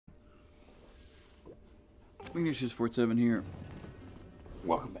Ignatius 47 here.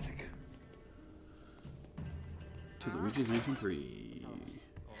 Welcome back to Luigi's Mansion 3.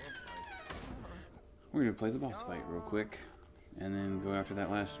 We're gonna play the boss fight real quick, and then go after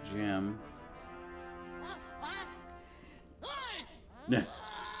that last gem.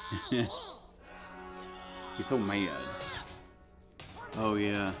 He's so mad. Oh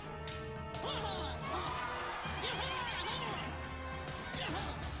yeah.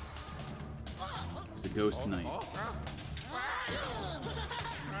 It's a ghost knight.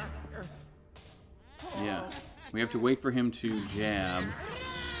 Yeah. We have to wait for him to jab.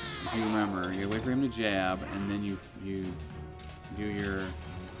 If you remember, you wait for him to jab, and then you do your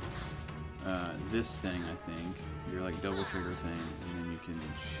this thing, I think, your like double trigger thing, and then you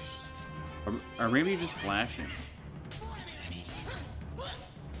can, or maybe you just flash him.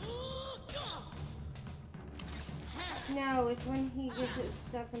 No, it's when he gets it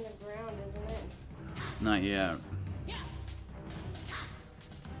stuck in the ground, isn't it? Not yet.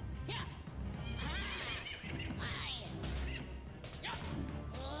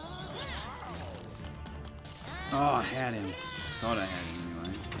 Oh, I had him. Thought I had him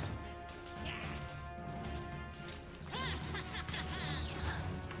anyway.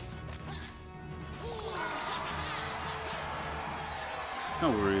 How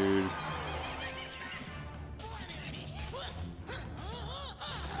rude.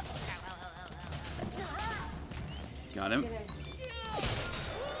 Got him.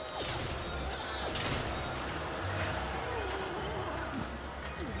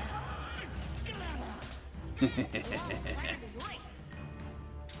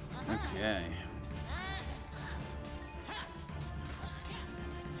 Okay.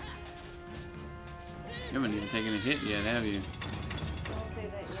 You haven't even taken a hit yet, have you? Don't say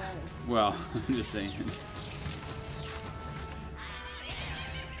that yet. Well, I'm just saying.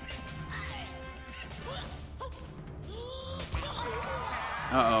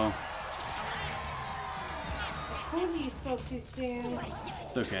 Uh-oh. I told you spoke too soon.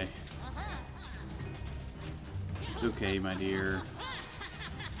 It's okay. It's okay, my dear.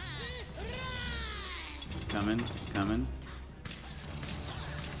 Coming, coming.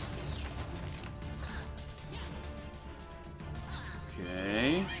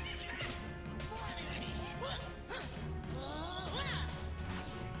 Okay.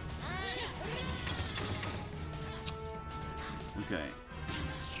 Okay.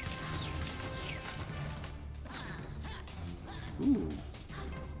 Ooh.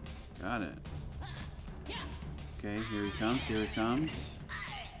 Got it. Okay, here he comes, here he comes.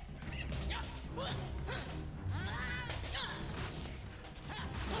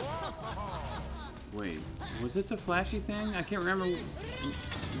 Wait, was it the flashy thing? I can't remember. I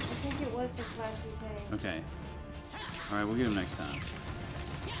think it was the flashy thing. Okay. Alright, we'll get him next time.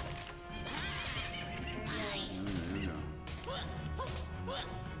 Here we go.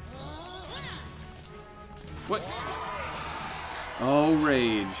 What? Oh,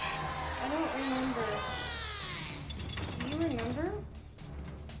 rage. I don't remember. Do you remember?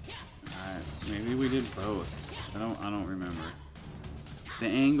 Maybe we did both. I don't remember. The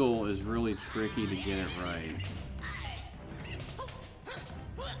angle is really tricky to get it right.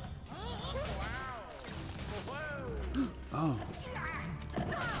 Oh.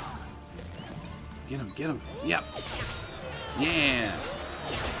 Get him, get him. Yep. Yeah.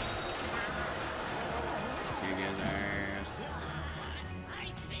 Here goes ours.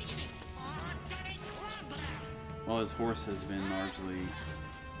 Well, his horse has been largely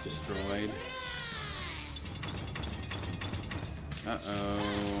destroyed.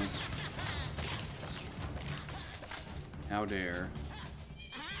 Uh-oh. How dare.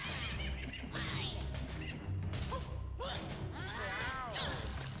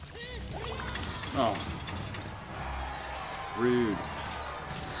 Oh. Rude.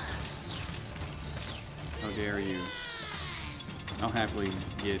 How dare you. I'll happily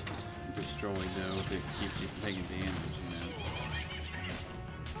get destroyed, though, if it keeps you from taking damage, you know.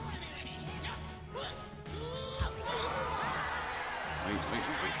 Wait.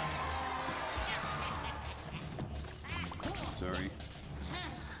 Sorry.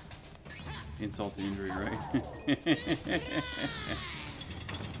 Insult to injury, right?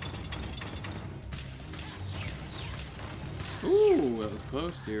 Ooh, that was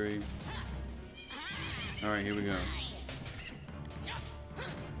close, dearie. Alright, here we go.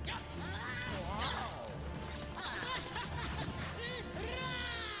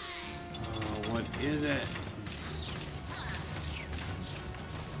 Oh, what is it?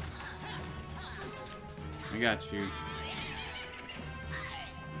 I got you.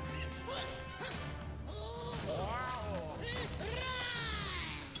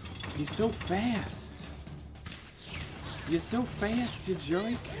 He's so fast. You're so fast, you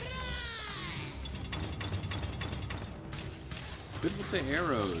jerk. Good with the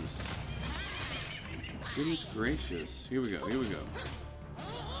arrows. Goodness gracious. Here we go, here we go.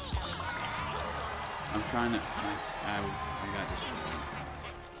 I'm trying to... I got destroyed.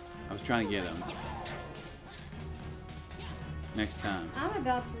 I was trying to get him. Next time. I'm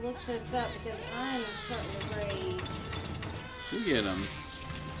about to look this up because I'm starting to rage. You get him.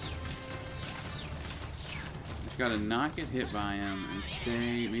 Just gotta not get hit by him and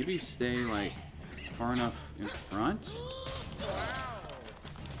stay... Maybe stay, like, far enough in front?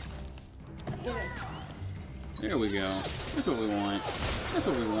 Get him. There we go. That's what we want. That's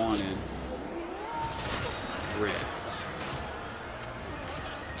what we wanted. Ripped.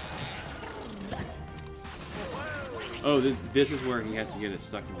 Oh, this is where he has to get it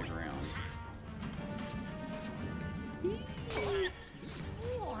stuck in the ground.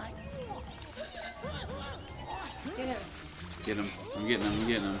 Get him. Get him. I'm getting him. I'm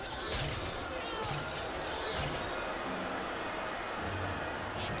getting him.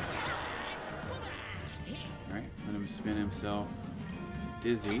 Alright, let him spin himself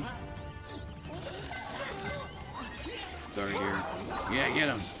dizzy. Start here. Yeah, get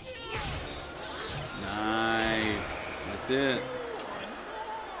him. Nice. That's it.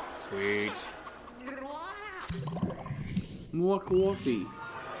 Sweet. More coffee.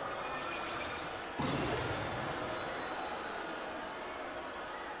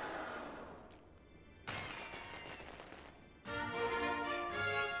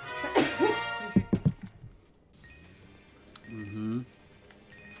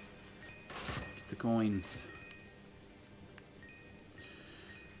 Get the coins.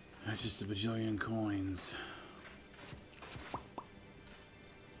 That's just a bajillion coins.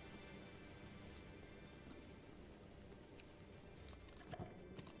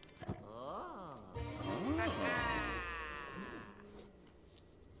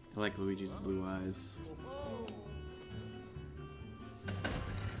 I like Luigi's blue eyes.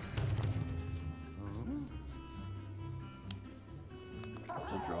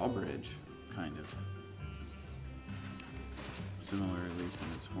 It's a drawbridge, kind of. Similar, at least in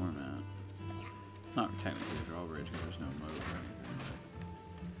its format. Not technically a drawbridge because there's no mode or anything,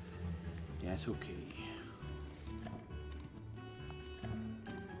 but yeah, it's okay.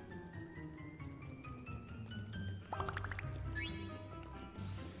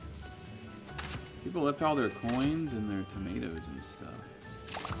 People left all their coins and their tomatoes and stuff.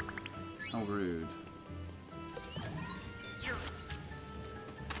 How rude.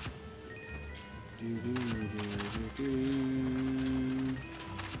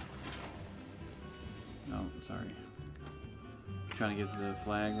 Oh, sorry. Trying to get the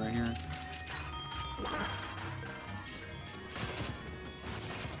flag right here.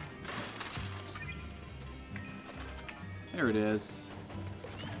 There it is.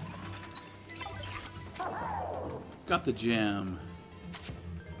 Got the gem.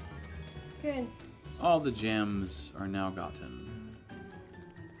 Good. All the gems are now gotten.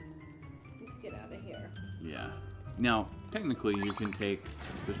 Let's get out of here. Yeah. Now, technically, you can take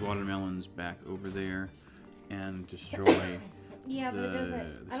those watermelons back over there and destroy Yeah, but it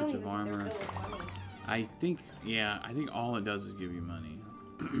doesn't. the I don't suits even of armor. think they're filled with money. I think all it does is give you money.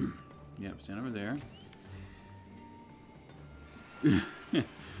 Yep, stand over there.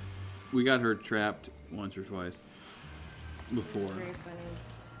 We got her trapped once or twice before. Very funny.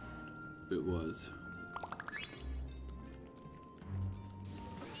 It was.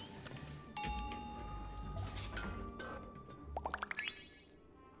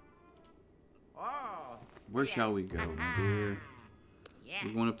 Where shall we go, my dear?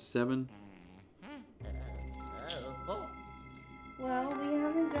 We going up to 7? Well,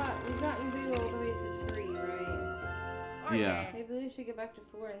 we've gotten Boo all the way to 3, right? Yeah. Maybe we should go back to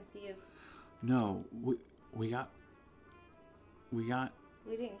 4 and see if No, we got. we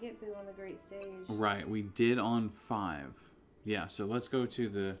didn't get Boo on the great stage. Right, we did on 5. Yeah, so let's go to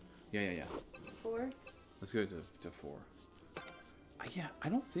the. Yeah. 4? Let's go to 4. Yeah, I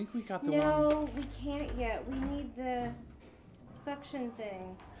don't think we got the one. No, we can't yet. We need the suction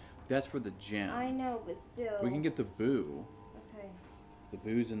thing. That's for the gem. I know, but still. We can get the Boo. Okay. The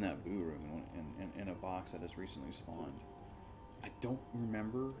Boo's in that Boo room in a box that has recently spawned. I don't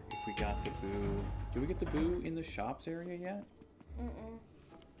remember if we got the Boo. Did we get the Boo in the shops area yet? Mm-mm.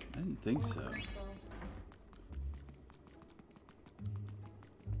 I didn't think so.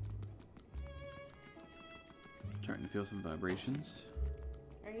 Starting to feel some vibrations.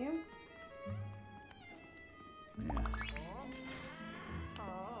 Are you? Yeah.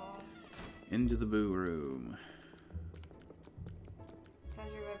 Into the Boo room.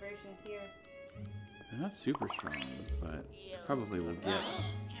 How's your vibrations here? They're not super strong, but probably will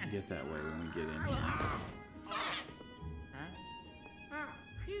get that way when we get in here.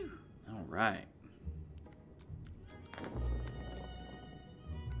 All right.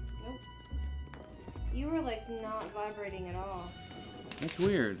 Nope. You were like not vibrating at all. That's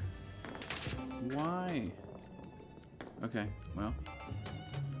weird. Why? Okay, well,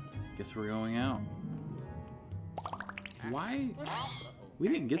 guess we're going out. Why? We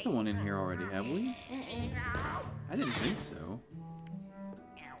didn't get the one in here already, have we? I didn't think so.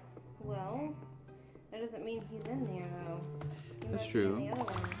 Well, that doesn't mean he's in there though. That's true.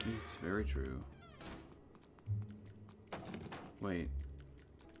 It's very true. Wait.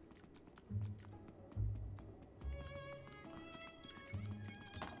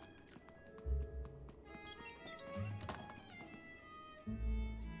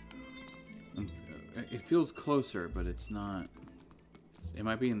 It feels closer, but it's not. It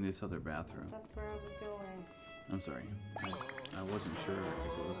might be in this other bathroom. That's where I was going. I'm sorry. I wasn't sure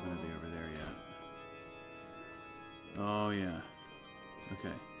if it was going to be over there yet. Oh, yeah.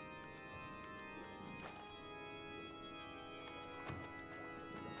 Okay.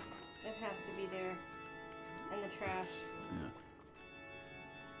 It has to be there. In the trash.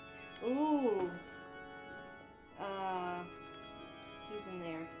 Yeah. Ooh. He's in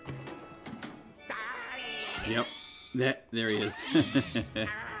there. Yep. There he is.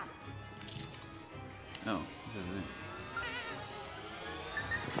 Oh, he's over there.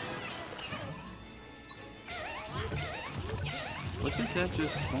 What did that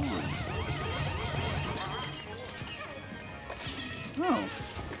just spawn? Oh.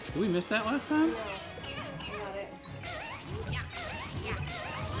 Did we miss that last time? No. Got it.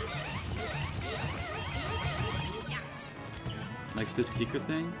 Like this secret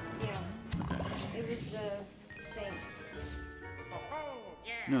thing? Yeah. Okay. It was the sink.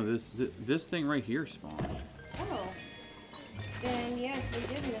 No, this thing right here spawned. Oh. Then yes, we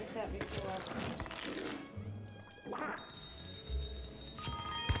did miss that before.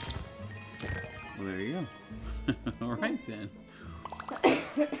 Well, there you go. All right then.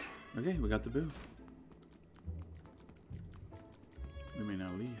 Okay, we got the boo. We may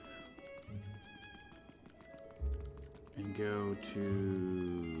now leave and go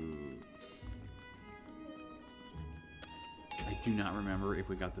to. I do not remember if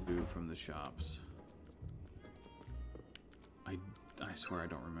we got the boo from the shops. I swear I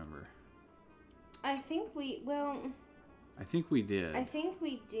don't remember. I think we, well... I think we did. I think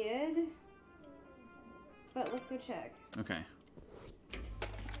we did. But let's go check. Okay.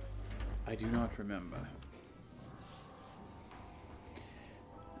 I do not remember.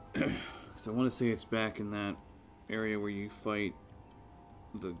 So I want to say it's back in that area where you fight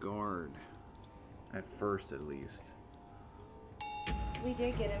the guard. At first, at least. We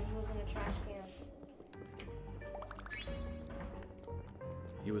did get him. He was in a trash can.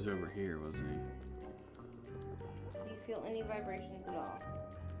 He was over here, wasn't he? Do you feel any vibrations at all?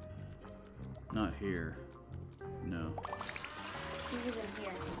 Not here. No. He was in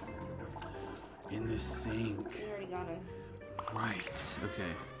here. In the sink. We already got him. Right.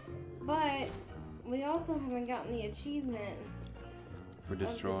 Okay. But we also haven't gotten the achievement For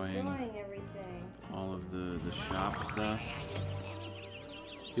destroying everything. all of the shop stuff.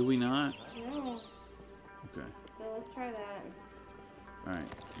 Did we not? No. Okay. So let's try that. Alright.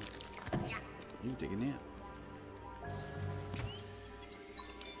 You can take a nap.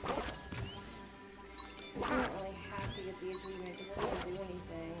 We don't really have to get the achievement because it doesn't do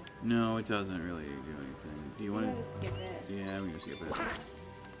anything. No, it doesn't really do anything. Do you want to to? skip it? Yeah, I'm gonna skip it.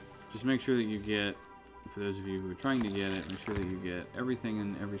 Just make sure that you get, for those of you who are trying to get it, make sure that you get everything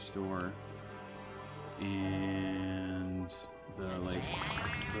in every store, and the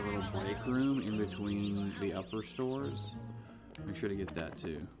little break room in between the upper stores. Make sure to get that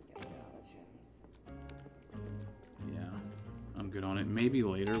too. Yeah, I'm good on it. Maybe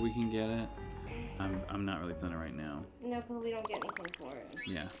later we can get it. I'm not really feeling it right now. No, because we don't get anything for it.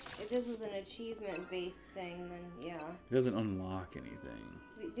 Yeah. If this was an achievement-based thing, then yeah. It doesn't unlock anything.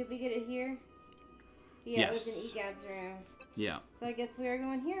 Did we get it here? Yeah, Yes. It was in EGAD's room. Yeah. So I guess we are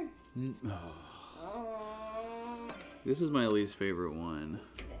going here. Oh. This is my least favorite one.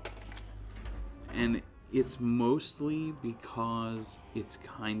 Sick. And it's mostly because it's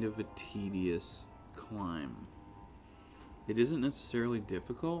kind of a tedious climb. It isn't necessarily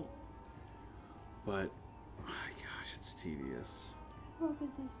difficult, but my gosh, it's tedious. How long is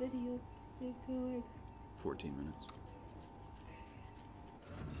this video going? 14 minutes.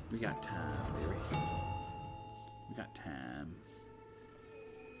 We got time, baby. We got time.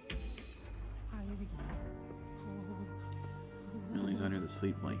 Millie's under the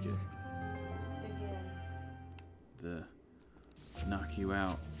sleep blanket. Again. to knock you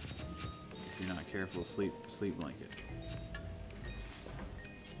out if you're not careful. Sleep blanket.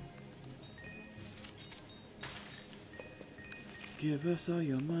 Give us all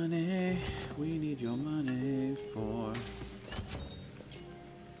your money. We need your money for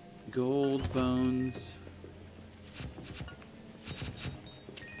gold bones.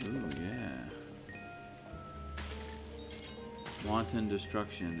 Ooh, yeah. Wanton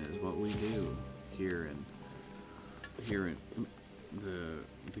destruction is what we do here in the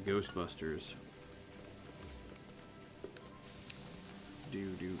Ghostbusters.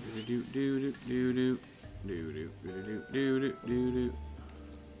 Do do do do do do do.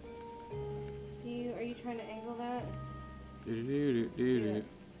 Are you trying to angle that? Yeah.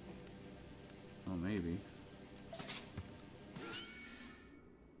 Oh, maybe.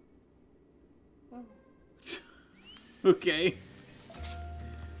 Oh. Okay.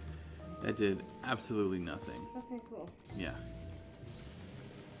 That did absolutely nothing. Okay, cool. Yeah.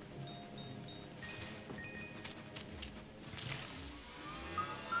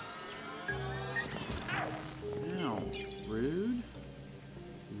 Rude?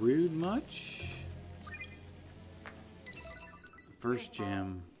 Rude much? First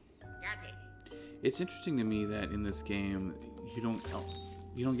gem. It's interesting to me that in this game you don't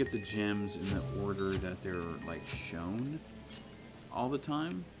get the gems in the order that they're like shown all the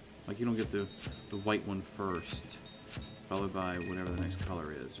time. Like you don't get the white one first, followed by whatever the next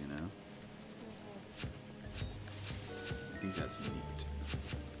color is, you know? I think that's neat.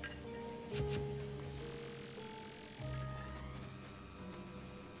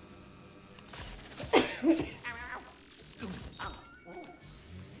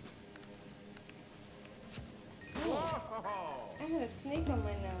 I had a snake on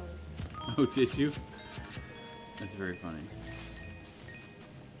my nose. Oh, did you? That's very funny.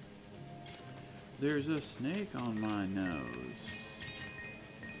 There's a snake on my nose.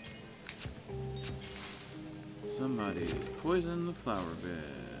 Somebody's poisoned the flower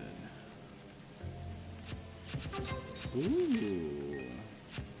bed. Ooh.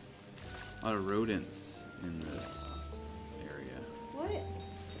 A lot of rodents in this area. What?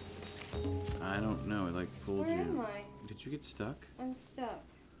 I don't know. It like fooled you. Where am I? Did you get stuck? I'm stuck.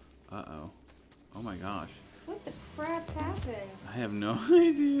 Uh-oh. Oh my gosh. What the crap happened? I have no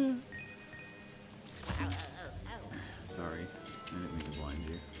idea. Sorry. I didn't mean to blind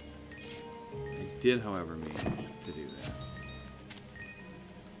you. I did, however, mean to do that.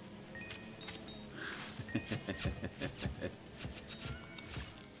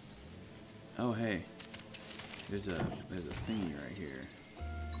 Oh, hey. There's a thingy right here.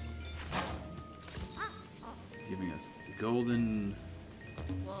 Giving us golden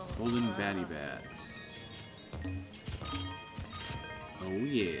batty bats. Oh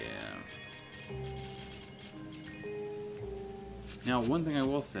yeah. Now, one thing I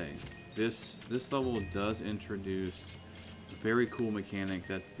will say, this level does introduce a very cool mechanic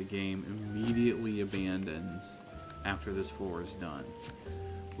that the game immediately abandons after this floor is done,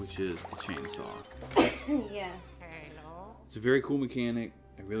 which is the chainsaw. Yes. It's a very cool mechanic.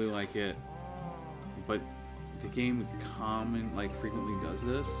 I really like it, but the game frequently does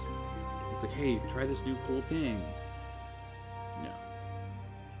this. It's like, hey, try this new cool thing. No.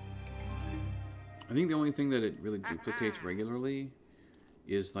 I think the only thing that it really duplicates regularly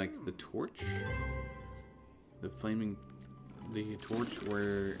is like the torch. The torch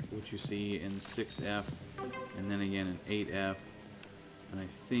which you see in 6F and then again in 8F. And I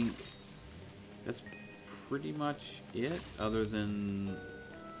think that's pretty much it, other than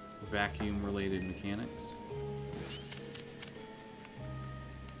vacuum related mechanics.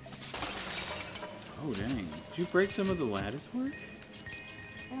 Oh dang. Did you break some of the lattice work?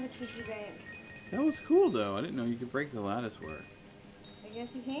 I had a piggy bank. That was cool though. I didn't know you could break the lattice work. I guess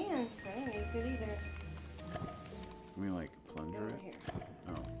you can. I don't use it either. Can we like plunger it? Here.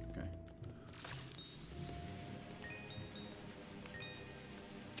 Oh, okay.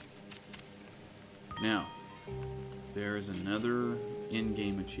 Now, there is another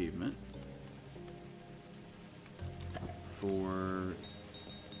in-game achievement for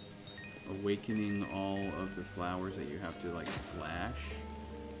awakening all of the flowers that you have to like flash.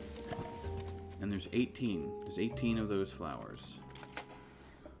 And there's 18. There's 18 of those flowers.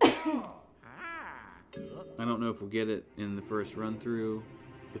 I don't know if we'll get it in the first run through.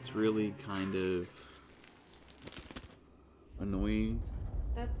 It's really kind of annoying.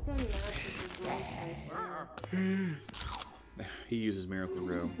 That's some massive growth right there. He uses Miracle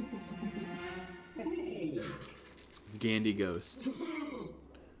Grow. Gandy Ghost.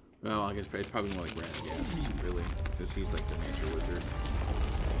 Well, I guess it's probably more like Radagast, really, because he's like the nature wizard.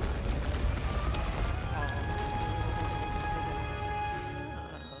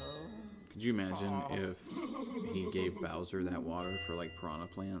 Could you imagine if he gave Bowser that water for like piranha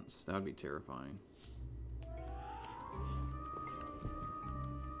plants? That would be terrifying.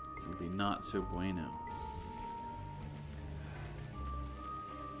 It would be not so bueno.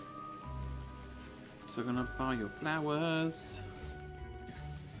 Sucking up all your flowers.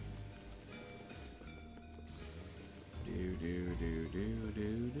 Do do do do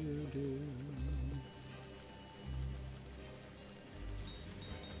do do do.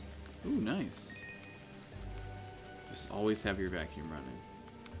 Ooh, nice. Just always have your vacuum running.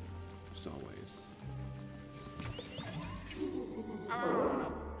 Just always.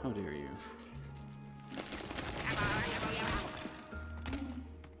 How dare you?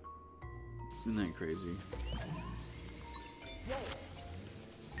 Isn't that crazy?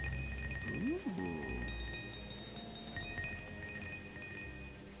 Ooh.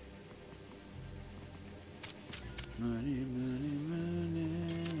 Money, money, money.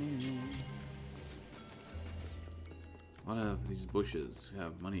 A lot of these bushes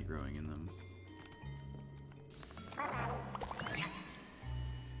have money growing in them.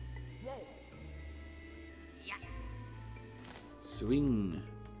 Swing.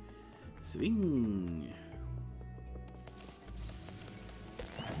 Swing.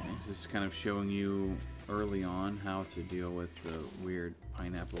 This is kind of showing you early on how to deal with the weird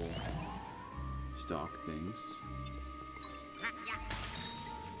pineapple stalk things.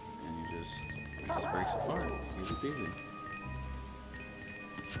 And it just breaks apart. Easy peasy.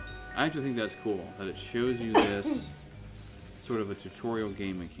 I actually think that's cool, that it shows you this sort of a tutorial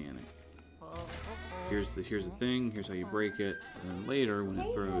game mechanic. Here's the thing, here's how you break it, and then later when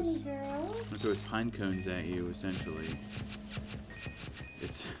it throws pine cones at you, essentially,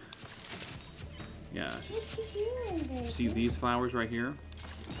 it's yeah, it's just, see these flowers right here?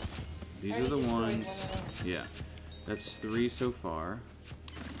 These are the ones, yeah, that's 3 so far,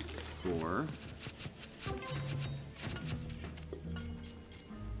 4,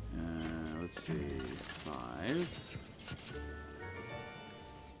 let's see, 5,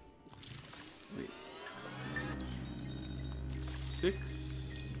 wait, 6,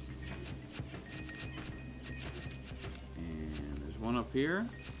 and there's one up here.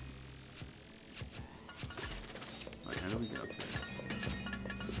 Alright, how do we get up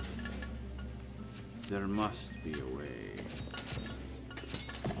there? There must be a way.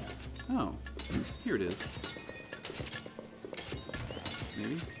 Oh, here it is.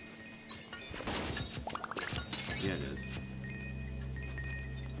 Maybe? Yeah, it is.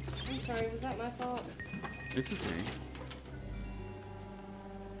 I'm sorry, was that my fault? It's okay.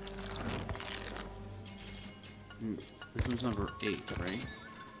 This one's number 8, right?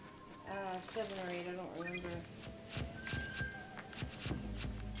 7 or 8, I don't remember.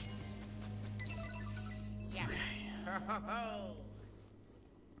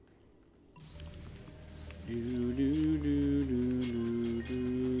 Do do do do do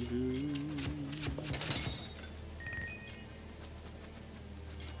do do.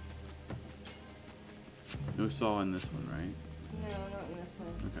 No saw in this one, right? No, not in this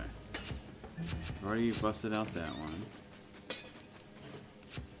one. Okay. I've already busted out that one.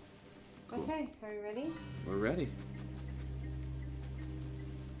 Cool. Okay, are you ready? We're ready.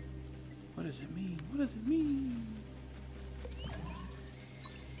 What does it mean? What does it mean?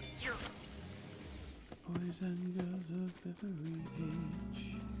 Boys and girls of every age,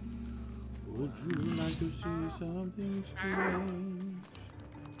 would you like to see something strange?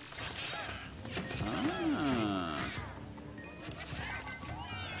 Ah.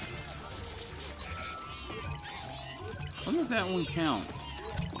 I wonder if that one counts.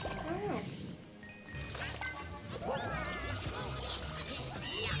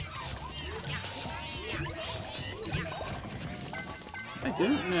 I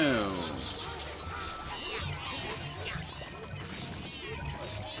don't know.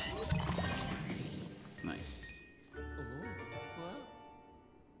 Nice.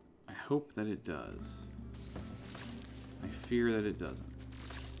 I hope that it does. I fear that it doesn't.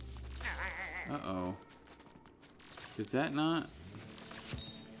 Uh-oh. Did that not?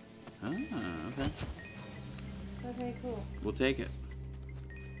 Ah, okay. Okay, cool. We'll take it.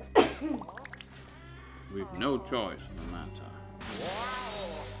 We've no choice in the matter.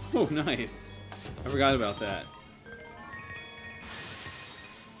 Oh, nice. I forgot about that.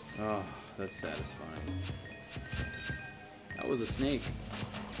 Oh, that's satisfying. That was a snake,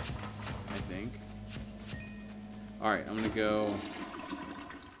 I think. Alright, I'm gonna go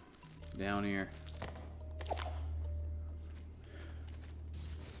down here.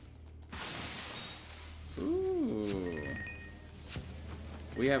 Ooh.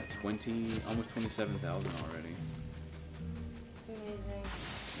 We have almost 27,000 already. Amazing.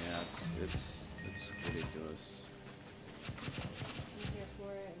 Yeah, It's ridiculous. I'm here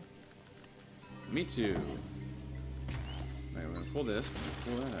for it. Me too. Alright, we're gonna pull this.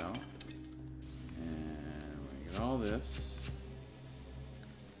 We're gonna pull that out. And we're gonna get all this.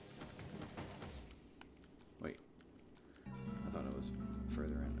 Wait. I thought it was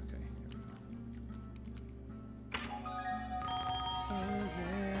further in. Okay. Here we go. Oh,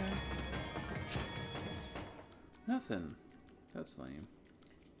 yeah. Nothing. That's lame.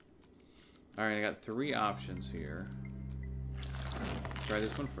 Alright, I got 3 options here. Try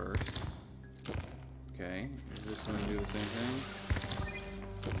this one first. Okay, is this going to do the same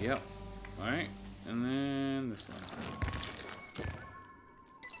thing? Yep. Alright, and then this one.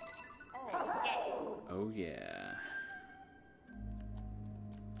 Oh yeah.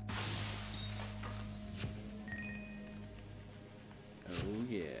 Oh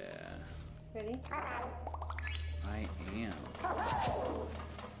yeah. Ready? I am.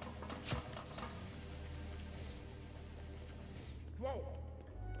 Whoa.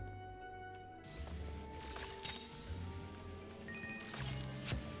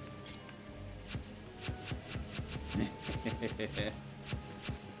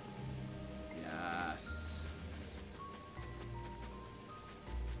 Yes.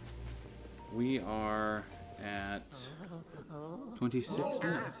 We are at 26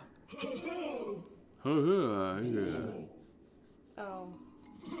 minutes. Oh.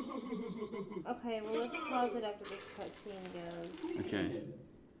 Okay, well let's pause it after this cutscene goes. Okay.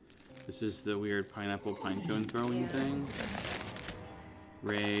 This is the weird pineapple pinecone throwing thing.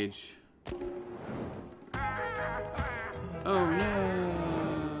 Rage. Oh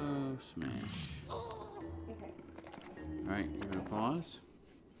no! Smash. Okay. Alright, you're gonna pause.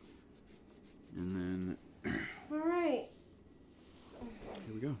 And then Alright.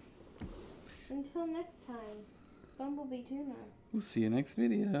 here we go. Until next time, Bumblebee Tuna. We'll see you next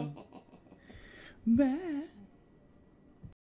video. Bye.